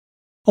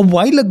A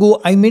while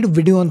ago, I made a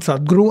video on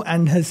Sadhguru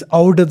and his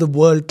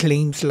out-of-the-world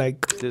claims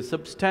like, there's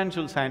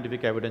substantial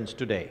scientific evidence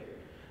today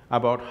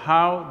about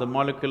how the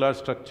molecular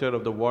structure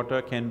of the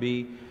water can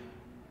be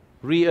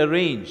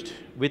rearranged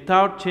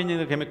without changing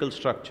the chemical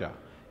structure,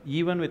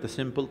 even with a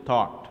simple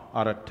thought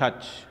or a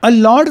touch. A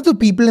lot of the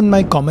people in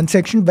my comment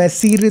section were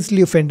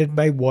seriously offended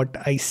by what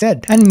I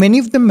said, and many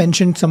of them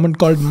mentioned someone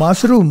called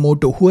Masaru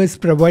Emoto who has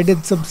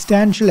provided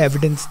substantial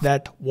evidence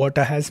that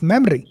water has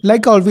memory.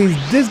 Like always,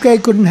 this guy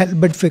couldn't help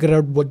but figure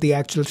out what the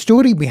actual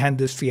story behind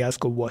this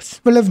fiasco was.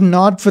 Well, if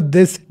not for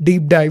this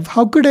deep dive,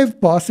 how could I have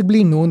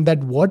possibly known that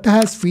water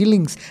has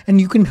feelings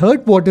and you can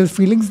hurt water's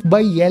feelings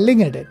by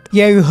yelling at it?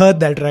 Yeah, you heard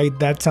that right,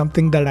 that's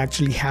something that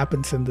actually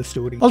happens in the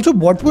story. Also,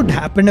 what would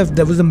happen if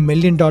there was $1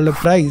 million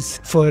prize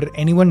for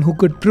anyone who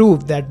could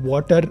prove that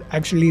water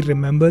actually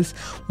remembers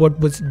what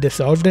was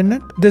dissolved in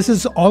it? This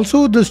is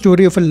also the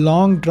story of a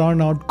long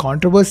drawn out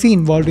controversy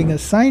involving a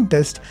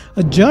scientist,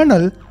 a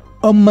journal,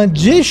 a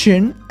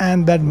magician,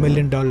 and that $1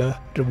 million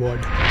reward.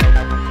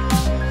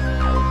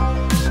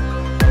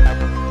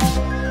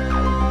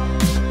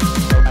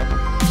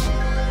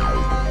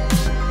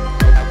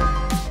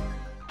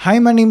 Hi,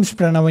 my name is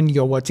Pranav and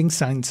you're watching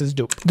Science is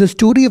Dope. The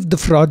story of the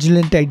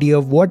fraudulent idea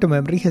of water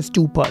memory has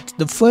two parts.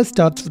 The first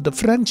starts with the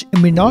French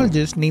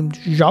immunologist named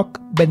Jacques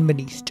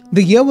Benveniste.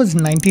 The year was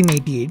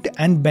 1988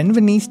 and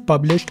Benveniste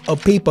published a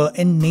paper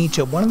in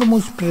Nature, one of the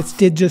most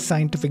prestigious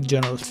scientific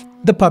journals.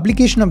 The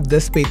publication of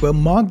this paper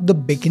marked the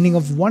beginning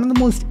of one of the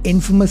most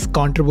infamous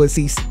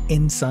controversies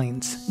in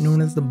science,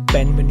 known as the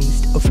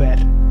Benveniste Affair.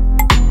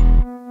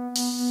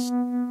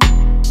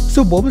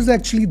 So what was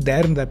actually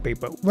there in that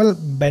paper? Well,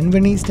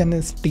 Benveniste and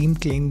his team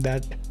claimed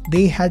that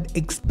they had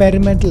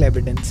experimental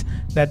evidence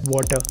that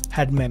water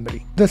had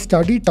memory. The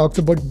study talks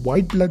about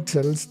white blood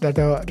cells that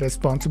are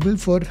responsible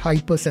for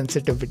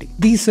hypersensitivity.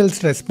 These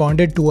cells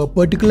responded to a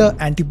particular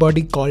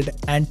antibody called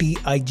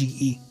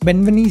anti-IgE.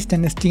 Benveniste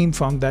and his team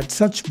found that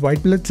such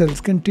white blood cells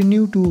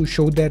continue to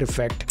show their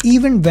effect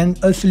even when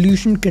a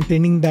solution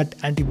containing that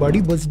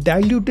antibody was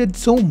diluted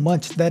so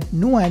much that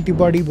no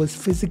antibody was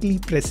physically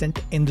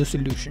present in the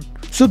solution.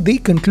 So they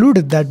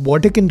concluded that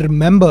water can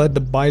remember the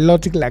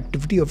biological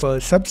activity of a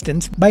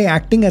substance by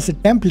acting as a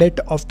template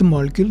of the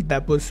molecule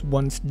that was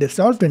once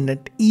dissolved in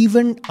it,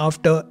 even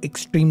after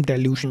extreme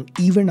dilution,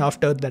 even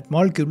after that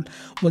molecule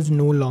was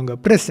no longer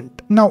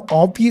present. Now,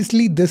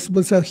 obviously, this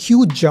was a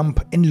huge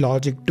jump in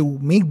logic to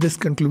make this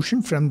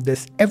conclusion from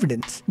this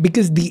evidence,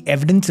 because the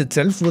evidence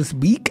itself was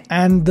weak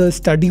and the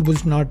study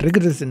was not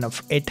rigorous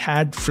enough. It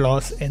had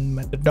flaws in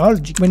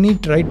methodology. When he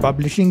tried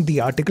publishing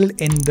the article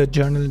in the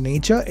journal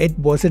Nature, it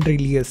wasn't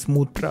really a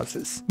smooth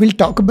process. We'll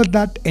talk about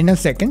that in a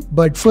second,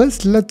 but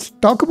first let's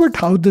talk about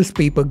how this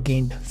paper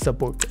gained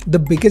support. The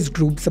biggest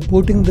group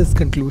supporting this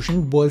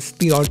conclusion was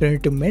the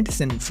alternative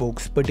medicine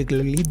folks,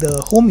 particularly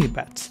the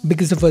homeopaths,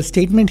 because of a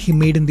statement he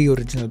made in the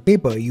original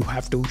paper: you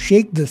have to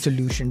shake the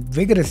solution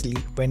vigorously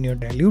when you're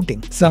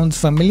diluting. Sounds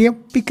familiar?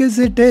 Because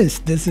it is.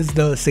 This is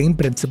the same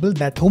principle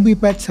that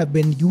homeopaths have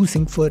been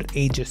using for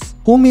ages.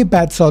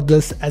 Homeopaths saw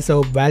this as a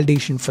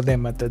validation for their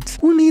methods.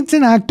 Who needs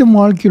an active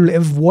molecule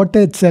if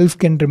water itself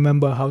can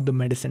remember how the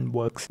medicine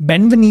works?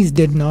 Benveniste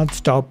did not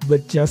stop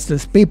with just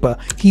this paper.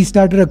 He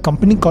started a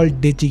company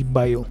called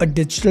DigiBio, a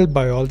digital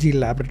biology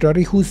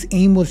laboratory whose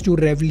aim was to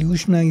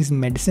revolutionize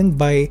medicine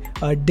by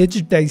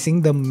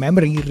digitizing the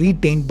memory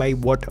retained by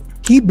water.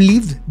 He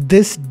believed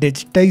this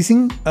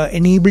digitizing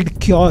enabled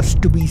cures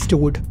to be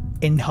stored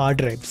in hard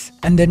drives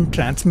and then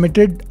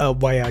transmitted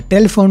via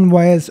telephone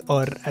wires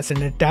or as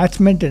an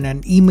attachment in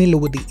an email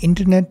over the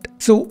internet.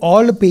 So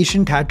all a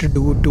patient had to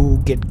do to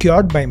get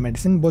cured by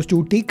medicine was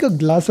to take a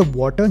glass of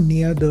water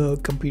near the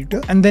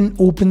computer and then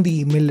open the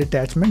email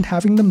attachment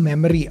having the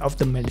memory of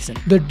the medicine.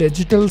 The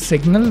digital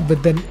signal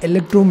would then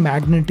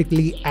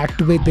electromagnetically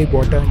activate the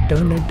water and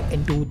turn it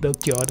into the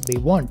cure they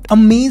want.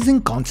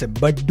 Amazing concept,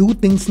 but do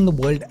things in the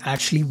world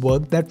actually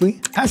work that way?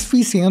 As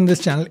we say on this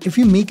channel, if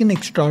you make an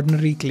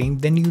extraordinary claim,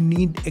 then you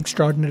need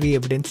extraordinary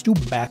evidence to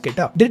back it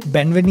up. Did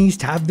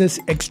Benveniste have this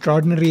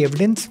extraordinary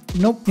evidence?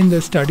 Nope. In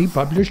the study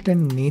published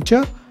in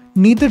Nature,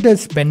 neither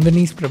does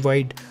Benveniste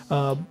provide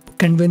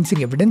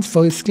convincing evidence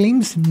for his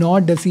claims,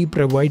 nor does he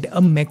provide a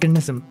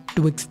mechanism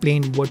to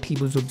explain what he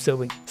was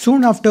observing.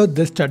 Soon after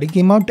this study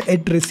came out,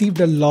 it received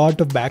a lot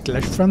of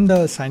backlash from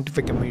the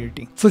scientific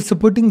community for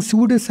supporting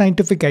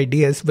pseudo-scientific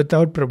ideas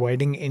without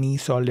providing any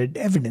solid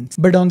evidence.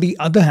 But on the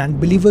other hand,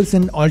 believers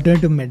in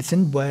alternative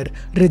medicine were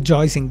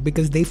rejoicing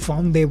because they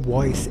found their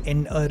voice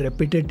in a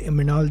reputed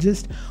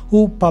immunologist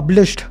who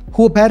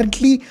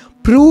apparently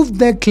proved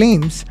their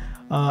claims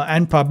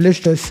and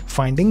published his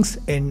findings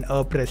in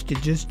a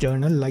prestigious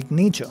journal like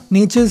Nature.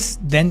 Nature's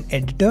then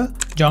editor,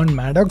 John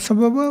Maddox,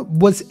 however,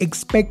 was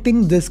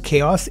expecting this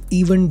chaos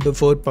even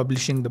before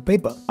publishing the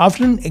paper.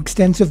 After an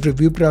extensive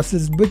review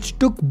process which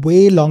took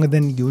way longer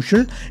than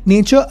usual,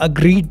 Nature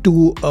agreed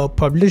to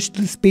publish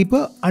this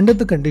paper under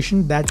the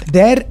condition that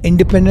their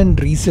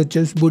independent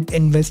researchers would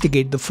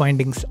investigate the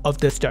findings of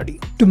the study.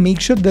 To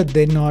make sure that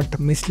they're not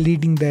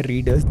misleading their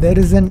readers, there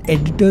is an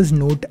editor's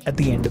note at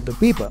the end of the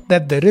paper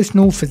that there is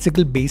no physical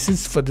experimental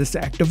basis for this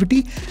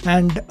activity,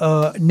 and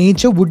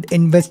Nature would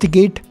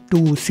investigate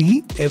to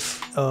see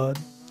if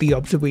the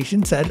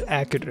observations are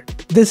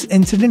accurate. This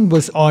incident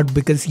was odd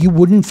because you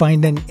wouldn't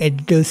find an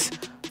editor's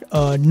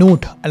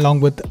note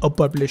along with a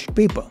published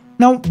paper.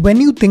 Now, when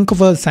you think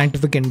of a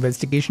scientific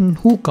investigation,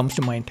 who comes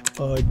to mind?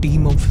 A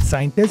team of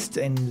scientists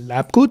in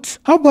lab coats?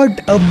 How about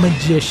a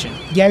magician?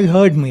 Yeah, you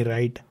heard me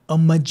right. A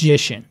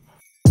magician.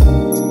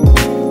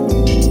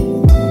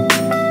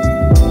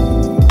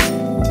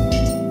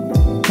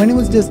 When he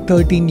was just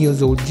 13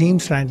 years old,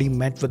 James Randi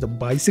met with a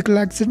bicycle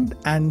accident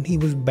and he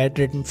was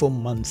bedridden for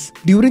months.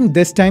 During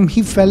this time,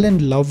 he fell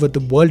in love with the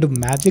world of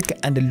magic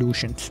and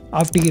illusions.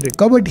 After he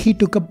recovered, he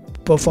took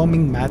up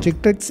performing magic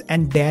tricks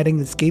and daring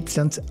escape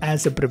stunts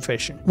as a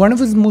profession. One of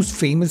his most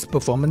famous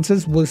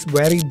performances was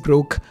where he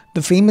broke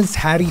the famous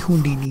Harry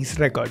Houdini's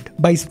record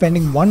by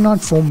spending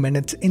 104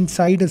 minutes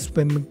inside a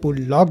swimming pool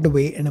locked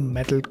away in a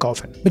metal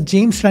coffin. But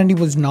James Randi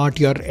was not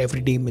your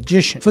everyday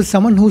magician. For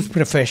someone whose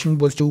profession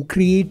was to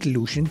create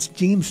illusions,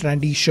 James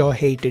Randi sure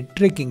hated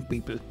tricking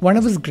people. One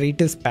of his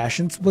greatest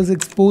passions was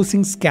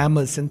exposing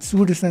scammers and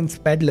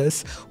pseudoscience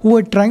peddlers who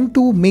were trying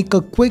to make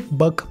a quick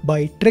buck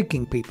by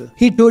tricking people.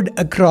 He toured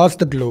across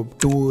the globe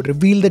to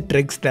reveal the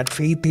tricks that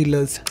faith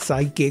healers,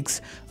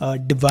 psychics,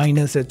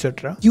 diviners,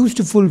 etc. used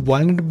to fool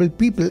vulnerable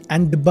people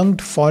and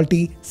debunked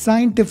faulty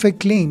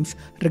scientific claims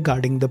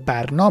regarding the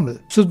paranormal.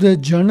 So the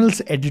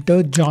journal's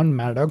editor, John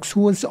Maddox,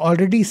 who was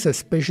already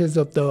suspicious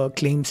of the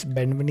claims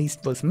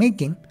Benveniste was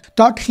making,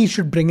 thought he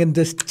should bring in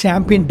this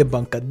champion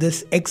debunker,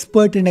 this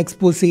expert in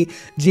expose,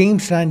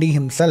 James Randi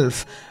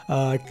himself,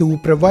 to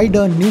provide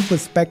a new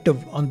perspective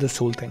on this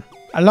whole thing.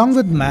 Along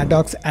with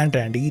Maddox and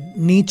Randi,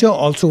 Nature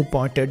also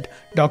appointed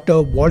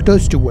Dr. Walter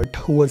Stewart,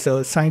 who was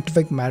a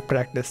scientific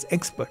malpractice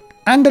expert,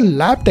 and a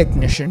lab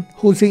technician,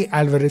 Jose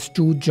Alvarez,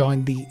 to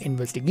join the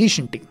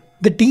investigation team.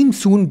 The team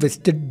soon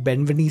visited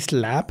Benveniste's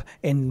lab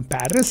in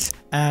Paris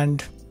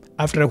and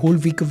after a whole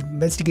week of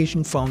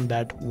investigation found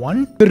that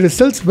 1. The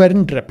results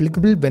weren't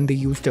replicable when they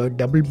used a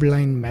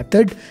double-blind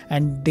method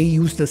and they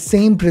used the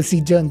same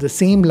procedure in the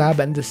same lab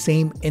and the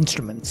same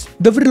instruments.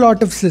 There were a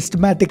lot of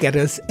systematic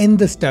errors in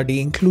the study,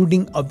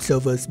 including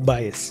observers'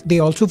 bias. They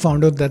also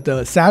found out that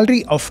the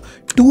salary of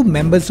 2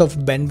 members of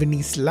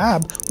Benveniste's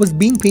lab was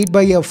being paid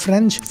by a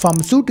French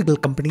pharmaceutical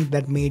company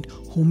that made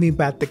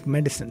homeopathic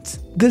medicines.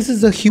 This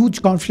is a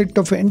huge conflict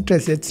of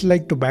interest. It's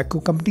like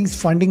tobacco companies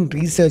funding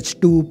research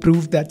to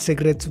prove that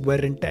cigarettes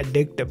weren't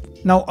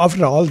addictive. Now,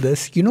 after all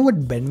this, you know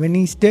what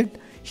Benveniste did?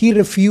 He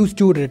refused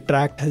to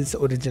retract his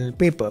original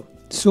paper.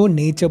 So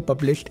Nature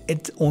published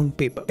its own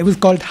paper. It was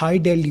called High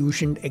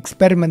Delusion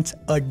Experiments,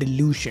 a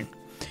Delusion.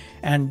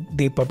 And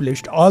they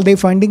published all their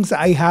findings.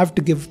 I have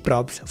to give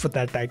props for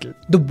that title.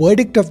 The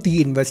verdict of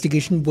the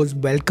investigation was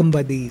welcomed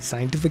by the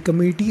scientific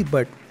community,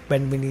 but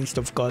Benveniste,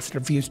 of course,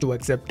 refused to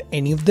accept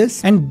any of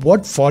this. And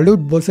what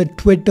followed was a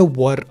Twitter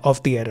war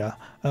of the era.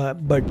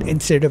 But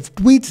instead of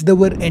tweets, there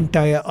were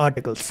entire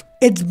articles.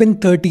 It's been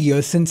 30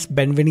 years since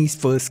Benveniste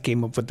first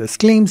came up with his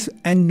claims,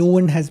 and no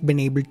one has been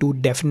able to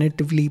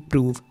definitively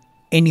prove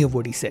any of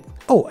what he said.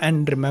 Oh,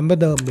 and remember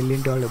the $1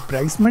 million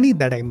prize money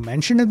that I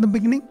mentioned in the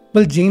beginning?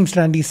 Well, James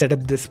Randi set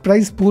up this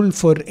prize pool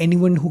for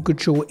anyone who could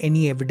show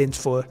any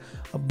evidence for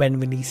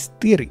Benveniste's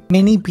theory.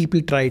 Many people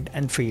tried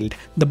and failed.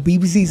 The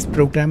BBC's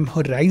program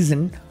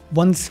Horizon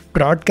once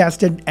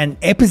broadcasted an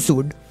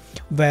episode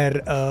where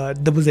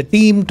there was a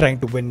team trying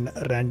to win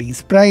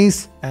Randi's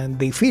prize and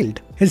they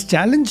failed. His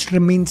challenge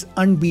remains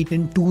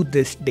unbeaten to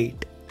this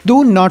date.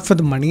 Though not for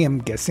the money, I'm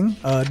guessing.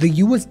 The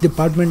US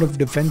Department of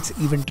Defense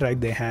even tried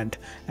their hand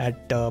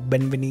at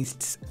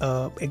Benveniste's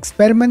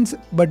experiments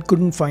but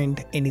couldn't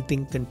find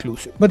anything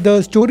conclusive. But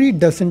the story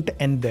doesn't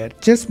end there.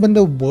 Just when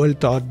the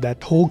world thought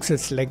that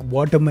hoaxes like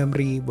water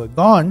memory were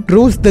gone,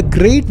 rose the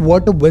great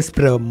water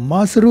whisperer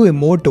Masaru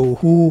Emoto,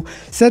 who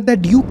said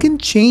that you can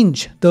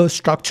change the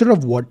structure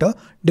of water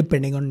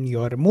depending on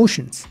your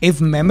emotions. If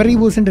memory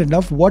wasn't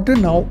enough, water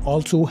now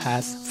also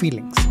has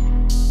feelings.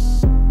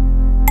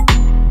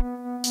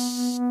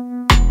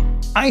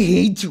 I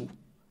hate you.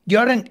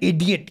 You're an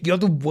idiot. You're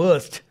the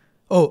worst.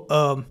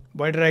 Oh,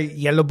 why did I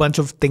yell a bunch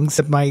of things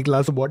at my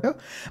glass of water?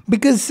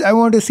 Because I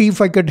want to see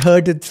if I could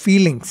hurt its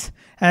feelings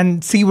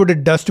and see what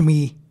it does to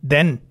me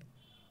then.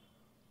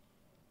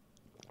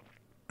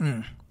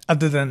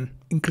 Other than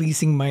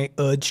increasing my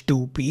urge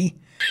to pee.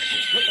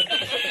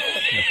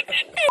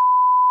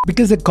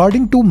 Because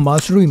according to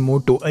Masaru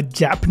Emoto, a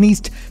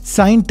Japanese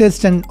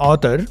scientist and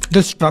author,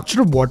 the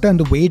structure of water and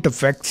the way it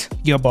affects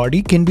your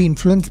body can be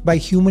influenced by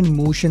human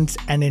emotions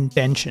and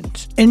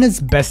intentions. In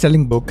his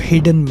best-selling book,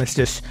 Hidden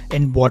Mysteries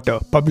in Water,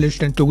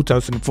 published in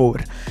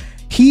 2004,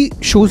 he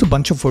shows a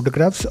bunch of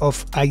photographs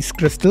of ice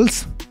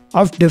crystals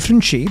of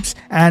different shapes,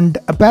 and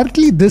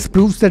apparently this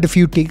proves that if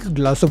you take a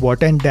glass of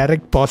water and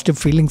direct positive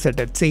feelings at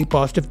it, say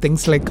positive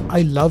things like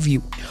I love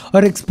you,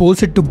 or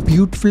expose it to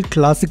beautiful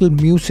classical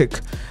music,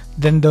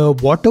 then the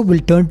water will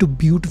turn to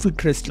beautiful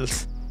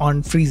crystals.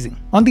 on freezing.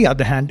 On the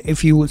other hand,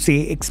 if you say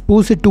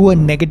expose it to a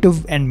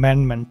negative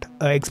environment,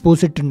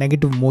 expose it to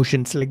negative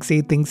emotions, like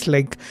say things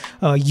like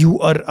you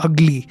are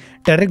ugly,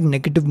 direct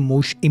negative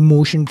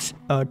emotions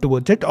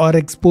towards it, or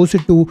expose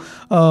it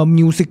to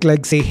music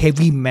like say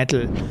heavy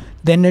metal,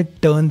 then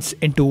it turns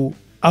into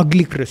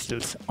ugly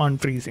crystals on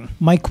freezing.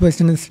 My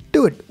question is,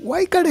 dude,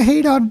 why gotta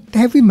hate on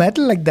heavy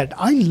metal like that?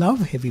 I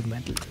love heavy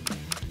metal.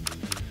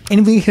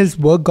 Anyway, his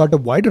work got a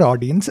wider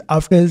audience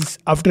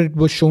after it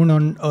was shown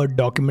on a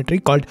documentary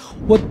called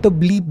What the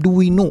Bleep Do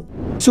We Know?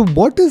 So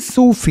what is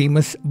so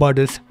famous about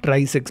his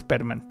rice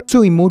experiment?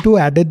 So Emoto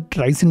added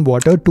rice and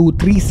water to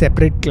 3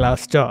 separate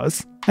glass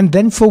jars. And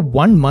then for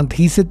 1 month,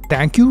 he said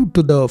thank you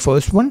to the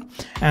first one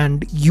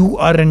and you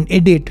are an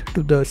idiot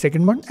to the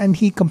second one, and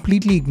he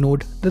completely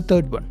ignored the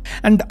third one.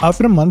 And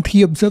after a month,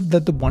 he observed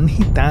that the one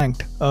he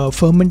thanked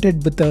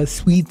fermented with a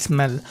sweet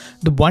smell.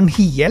 The one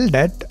he yelled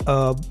at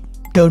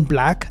turned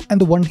black, and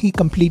the one he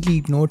completely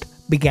ignored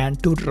began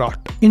to rot.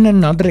 In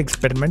another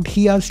experiment,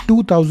 he asked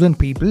 2,000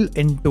 people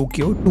in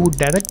Tokyo to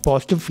direct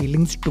positive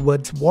feelings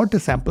towards water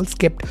samples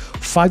kept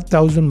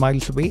 5,000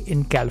 miles away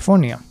in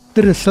California.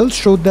 The results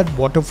showed that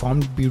water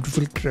formed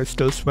beautiful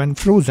crystals when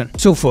frozen.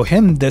 So for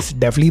him, this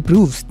definitely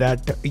proves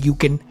that you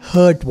can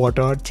hurt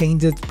water or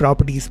change its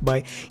properties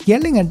by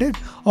yelling at it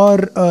or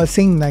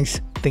saying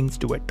nice things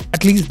to it.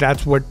 At least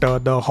that's what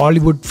the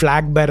Hollywood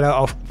flag bearer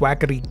of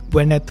quackery,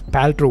 Gwyneth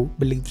Paltrow,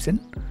 believes in.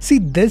 See,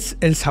 this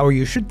is how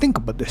you should think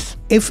about this.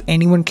 If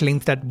anyone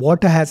claims that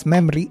water has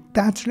memory,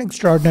 that's an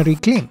extraordinary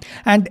claim.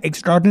 And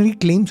extraordinary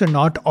claims are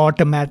not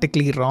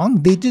automatically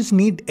wrong, they just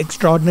need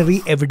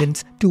extraordinary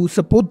evidence to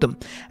support them.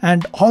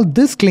 And all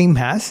this claim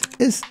has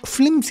is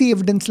flimsy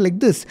evidence like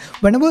this.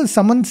 Whenever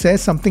someone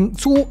says something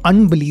so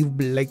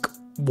unbelievable like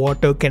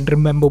water can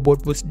remember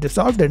what was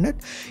dissolved in it,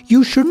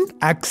 you shouldn't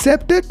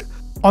accept it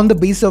on the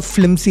basis of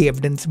flimsy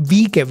evidence,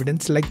 weak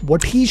evidence like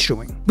what he's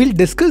showing. We'll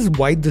discuss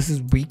why this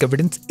is weak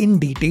evidence in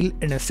detail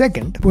in a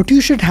second. What you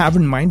should have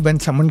in mind when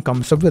someone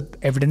comes up with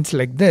evidence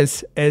like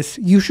this is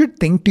you should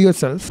think to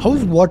yourself,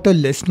 how's water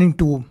listening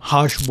to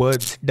harsh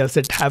words? Does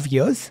it have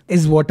ears?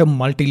 Is water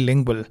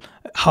multilingual?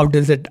 How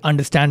does it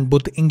understand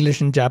both English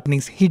and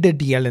Japanese? He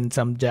did yell in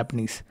some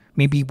Japanese.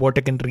 Maybe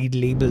water can read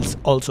labels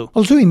also.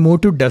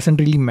 Emoto doesn't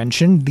really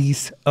mention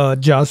these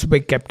jars were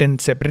kept in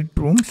separate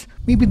rooms.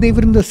 Maybe they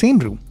were in the same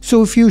room.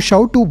 So if you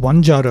shout to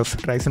one jar of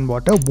rice and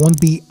water, won't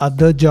the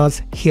other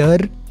jars hear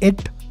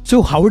it?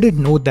 So how would it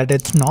know that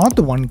it's not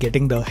the one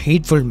getting the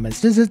hateful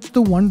messages, it's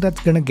the one that's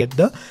gonna get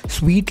the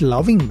sweet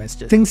loving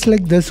messages? Things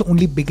like this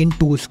only begin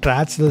to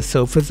scratch the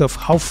surface of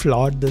how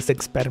flawed this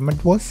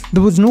experiment was.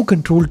 There was no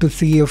control to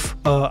see if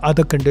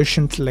other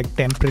conditions like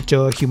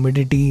temperature,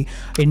 humidity,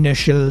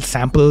 initial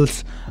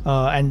samples,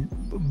 and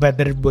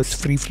whether it was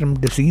free from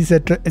disease,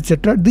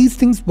 etc. These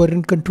things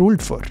weren't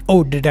controlled for.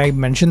 Oh, did I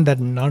mention that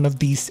none of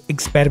these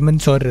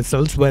experiments or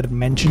results were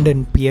mentioned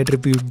in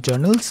peer-reviewed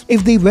journals?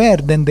 If they were,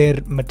 then their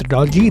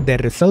methodology, their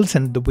results,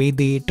 and the way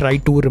they try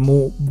to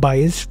remove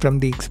bias from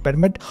the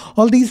experiment,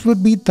 all these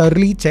would be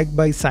thoroughly checked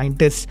by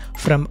scientists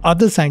from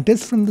other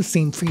scientists from the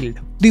same field.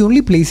 The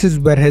only places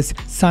where his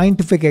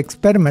scientific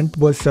experiment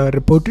was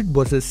reported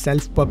was his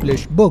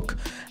self-published book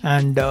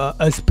and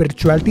a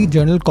spirituality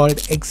journal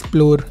called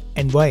Explore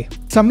NY.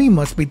 Some of you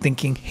must be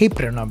thinking, hey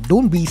Pranav,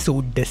 don't be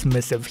so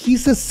dismissive.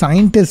 He's a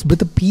scientist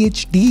with a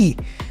PhD,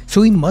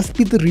 so he must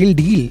be the real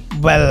deal.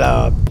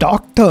 Well,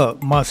 Dr.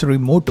 Masaru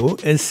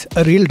Emoto is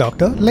a real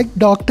doctor, like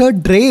Dr.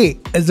 Dre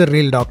is a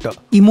real doctor.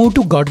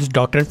 Emoto got his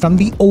doctorate from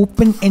the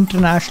Open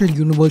International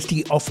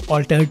University of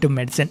Alternative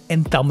Medicine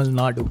in Tamil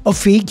Nadu, a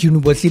fake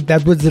university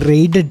that was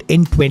raided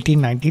in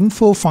 2019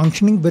 for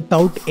functioning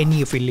without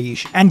any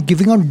affiliation and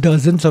giving out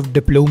dozens of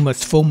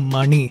diplomas for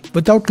money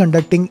without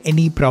conducting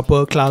any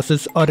proper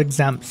classes or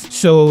exams.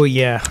 So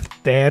yeah,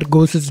 there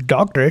goes his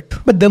doctorate.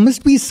 But there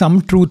must be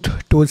some truth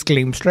to his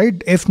claims,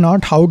 right? If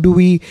not, how do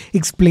we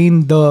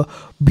explain the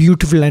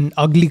beautiful and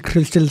ugly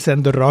crystals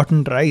and the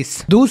rotten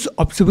rice? Those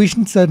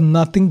observations are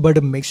nothing but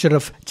a mixture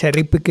of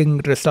cherry-picking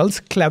results,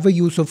 clever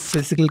use of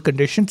physical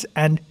conditions,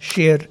 and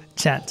sheer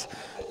chance.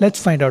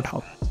 Let's find out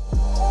how.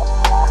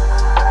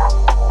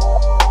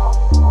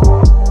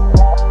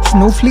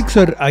 Snowflakes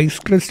or ice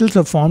crystals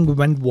are formed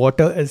when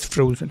water is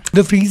frozen.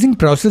 The freezing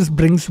process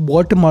brings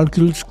water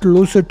molecules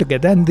closer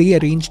together and they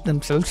arrange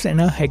themselves in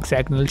a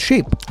hexagonal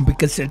shape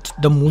because it's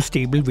the most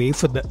stable way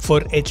for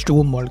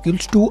H2O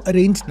molecules to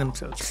arrange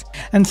themselves.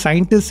 And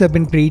scientists have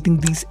been creating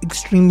these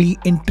extremely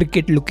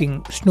intricate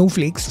looking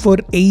snowflakes for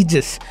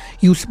ages,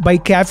 used by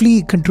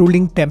carefully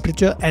controlling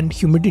temperature and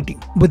humidity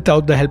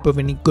without the help of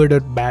any good or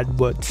bad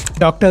words.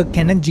 Dr.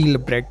 Kenneth G.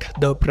 Lebrecht,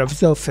 the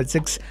professor of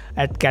physics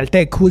at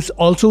Caltech, who is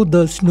also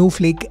the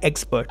snowflake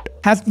expert,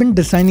 has been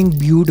designing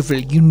beautiful,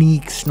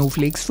 unique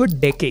snowflakes for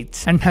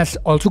decades and has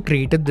also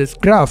created this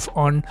graph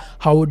on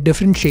how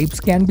different shapes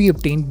can be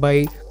obtained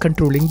by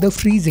controlling the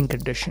freezing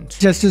conditions.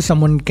 Just as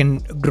someone can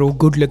grow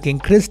good looking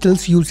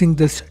crystals using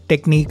this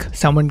technique,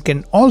 someone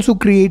can also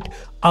create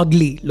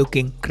ugly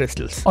looking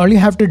crystals. All you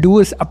have to do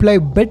is apply a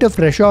bit of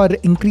pressure or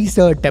increase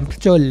the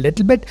temperature a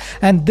little bit,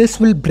 and this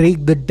will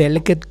break the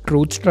delicate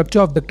growth structure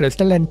of the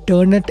crystal and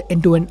turn it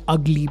into an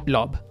ugly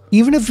blob.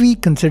 Even if we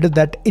consider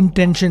that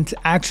intentions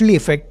actually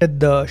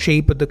affected the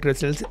shape of the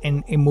crystals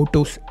in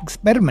Emoto's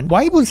experiment,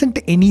 why wasn't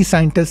any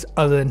scientist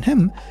other than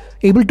him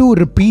able to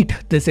repeat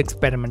this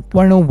experiment?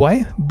 Wanna know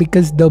why?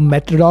 Because the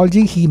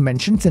methodology he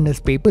mentions in his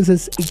papers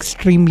is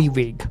extremely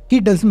vague. He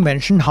doesn't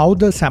mention how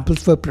the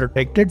samples were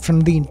protected from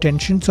the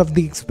intentions of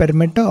the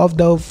experimenter, of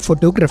the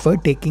photographer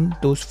taking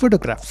those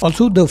photographs.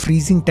 Also, the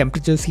freezing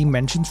temperatures he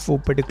mentions for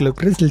particular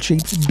crystal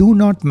shapes do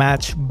not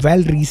match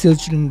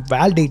well-researched and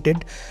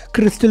validated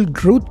crystal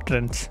growth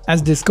trends,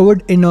 as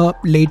discovered in a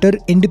later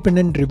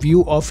independent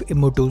review of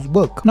Emoto's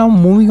work. Now,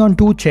 moving on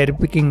to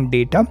cherry-picking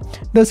data,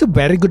 there's a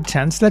very good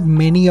chance that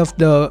many of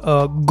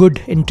the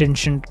good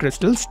intentioned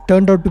crystals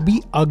turned out to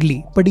be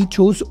ugly, but he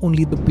chose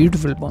only the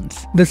beautiful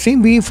ones. The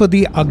same way for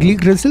the ugly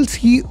crystals,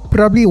 he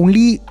probably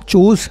only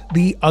chose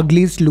the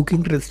ugliest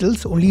looking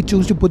crystals, only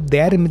chose to put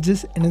their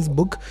images in his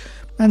book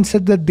and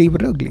said that they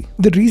were ugly.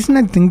 The reason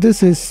I think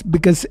this is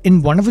because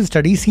in one of his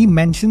studies he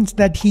mentions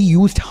that he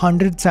used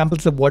 100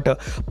 samples of water,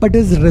 but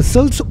his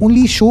results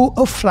only show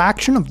a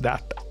fraction of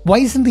that. Why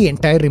isn't the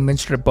entire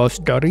image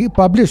repository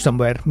published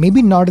somewhere?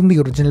 Maybe not in the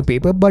original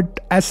paper,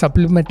 but as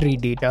supplementary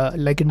data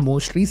like in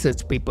most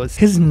research papers.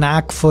 His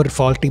knack for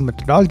faulty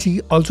methodology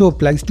also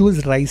applies to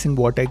his rice and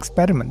water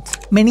experiments.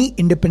 Many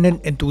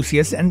independent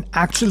enthusiasts and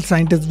actual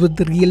scientists with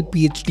real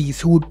PhDs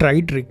who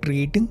tried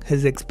recreating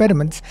his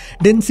experiments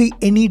didn't see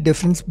any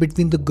difference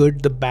between the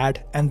good, the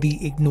bad, and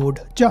the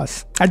ignored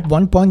jars. At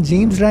one point,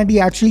 James Randi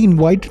actually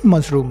invited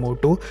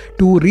Masaru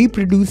to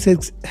reproduce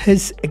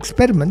his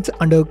experiments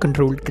under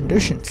controlled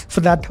conditions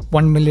for that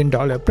 $1 million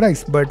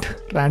price, but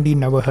Randy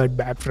never heard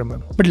back from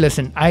him. But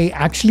listen, I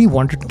actually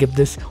wanted to give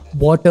this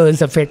water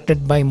is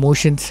affected by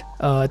motions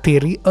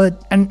theory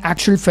an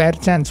actual fair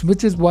chance,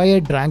 which is why I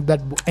drank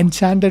that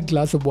enchanted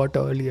glass of water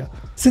earlier.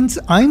 Since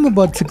I'm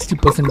about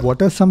 60%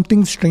 water,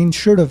 something strange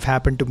should have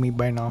happened to me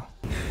by now.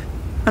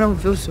 I don't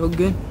feel so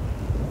good.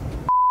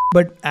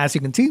 But as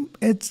you can see,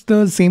 it's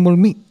the same old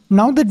me.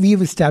 Now that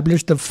we've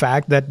established the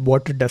fact that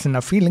water doesn't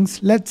have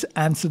feelings, let's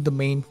answer the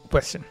main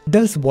question.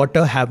 Does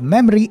water have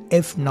memory?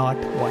 If not,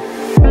 what?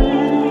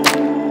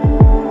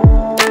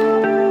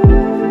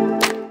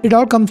 It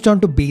all comes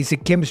down to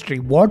basic chemistry.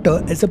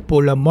 Water is a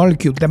polar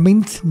molecule. That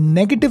means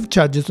negative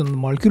charges on the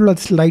molecule are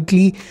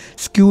slightly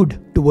skewed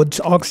towards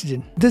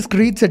oxygen. This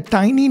creates a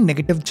tiny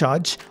negative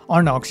charge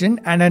on oxygen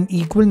and an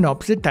equal and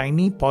opposite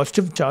tiny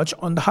positive charge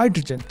on the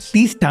hydrogens.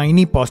 These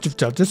tiny positive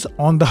charges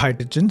on the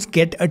hydrogens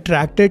get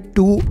attracted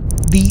to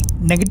the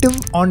negative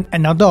on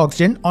another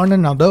oxygen on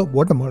another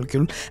water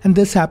molecule, and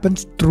this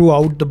happens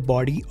throughout the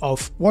body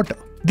of water.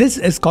 This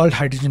is called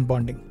hydrogen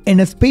bonding. In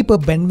his paper,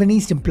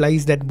 Benveniste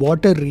implies that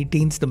water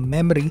retains the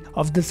memory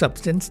of the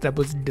substance that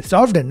was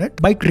dissolved in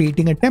it by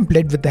creating a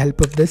template with the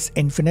help of this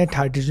infinite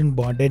hydrogen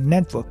bonded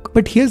network.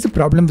 But here's the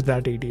problem with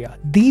that idea.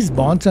 These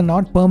bonds are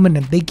not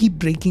permanent. They keep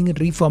breaking and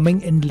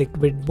reforming in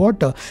liquid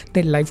water.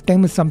 Their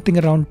lifetime is something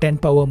around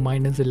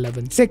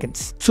 10⁻⁻11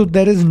 seconds. So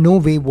there is no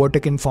way water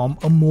can form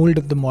a mold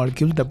of the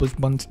molecule that was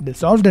once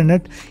dissolved in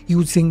it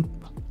using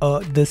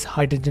this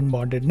hydrogen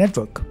bonded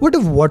network. What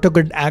if water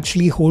could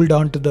actually hold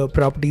on to the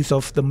properties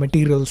of the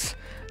materials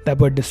that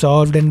were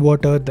dissolved in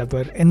water, that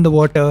were in the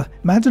water?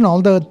 Imagine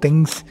all the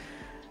things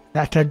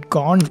that had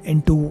gone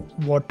into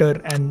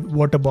water and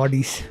water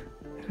bodies.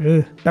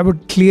 That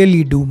would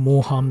clearly do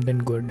more harm than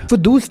good. For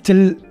those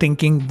still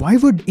thinking, why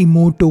would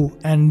Emoto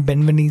and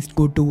Benveniste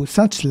go to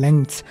such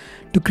lengths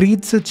to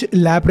create such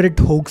elaborate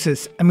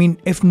hoaxes? I mean,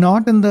 if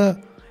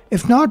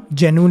not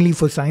genuinely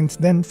for science,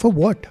 then for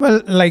what? Well,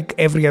 like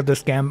every other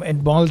scam,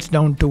 it boils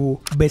down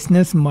to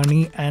business,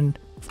 money, and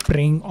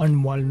preying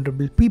on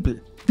vulnerable people.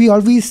 We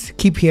always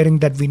keep hearing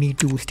that we need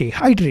to stay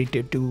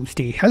hydrated to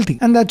stay healthy.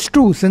 And that's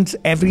true, since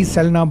every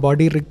cell in our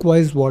body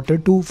requires water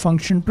to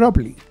function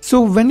properly.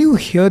 So when you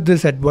hear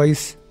this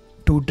advice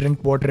to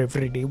drink water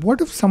every day,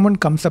 what if someone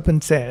comes up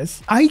and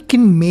says, I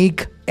can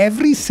make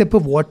every sip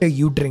of water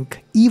you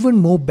drink even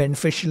more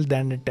beneficial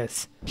than it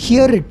is.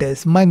 Here it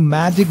is, my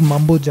magic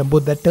mumbo jumbo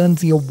that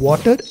turns your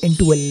water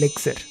into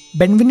elixir.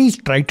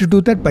 Benveniste tried to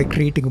do that by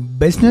creating a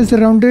business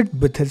around it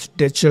with his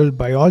digital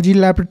biology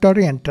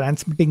laboratory and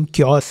transmitting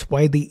cures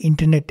via the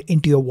internet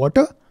into your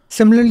water.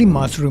 Similarly,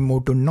 Masaru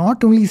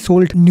not only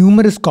sold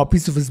numerous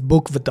copies of his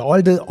book with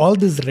all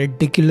this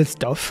ridiculous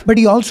stuff, but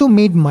he also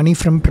made money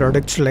from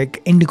products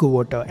like indigo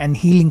water and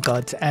healing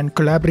cards and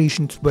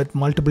collaborations with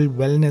multiple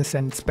wellness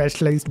and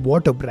specialized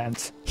water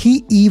brands.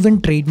 He even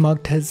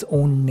trademarked his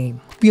own name.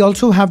 We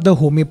also have the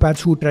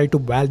homeopaths who try to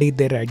validate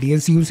their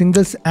ideas using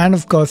this, and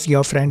of course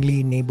your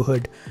friendly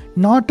neighborhood.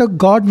 Not a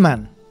god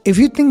man, If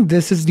you think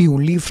this is the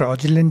only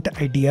fraudulent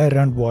idea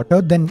around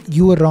water, then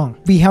you are wrong.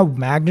 We have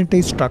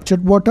magnetized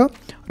structured water,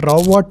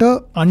 raw water,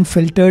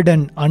 unfiltered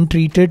and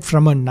untreated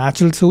from a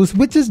natural source,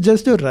 which is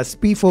just a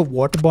recipe for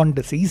waterborne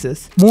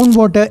diseases, moon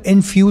water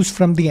infused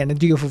from the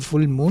energy of a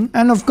full moon,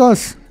 and of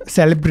course,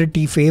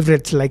 celebrity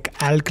favorites like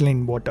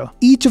alkaline water.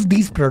 Each of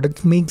these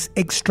products makes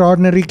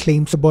extraordinary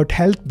claims about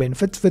health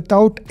benefits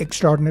without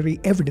extraordinary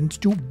evidence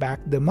to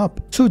back them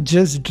up. So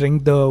just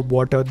drink the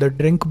water, the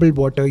drinkable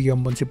water your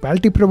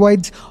municipality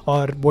provides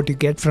or what you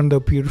get from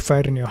the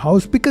purifier in your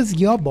house, because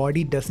your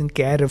body doesn't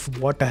care if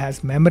water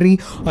has memory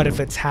or if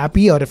it's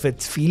happy or if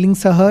its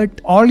feelings are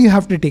hurt. All you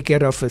have to take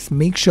care of is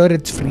make sure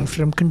it's free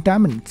from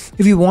contaminants.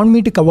 If you want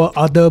me to cover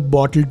other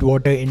bottled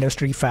water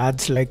industry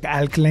fads like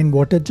alkaline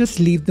water, just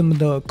leave them in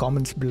the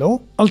comments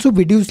below. Also,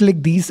 videos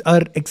like these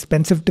are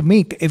expensive to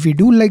make. If you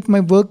do like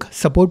my work,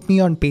 support me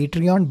on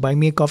Patreon, buy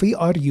me a coffee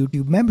or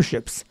YouTube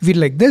memberships. If you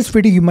like this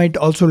video, you might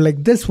also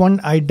like this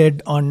one I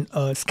did on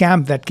a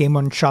scam that came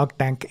on Shark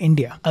Tank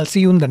India. I'll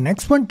see you in the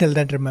next one. Till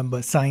then,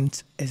 remember,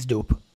 science is dope.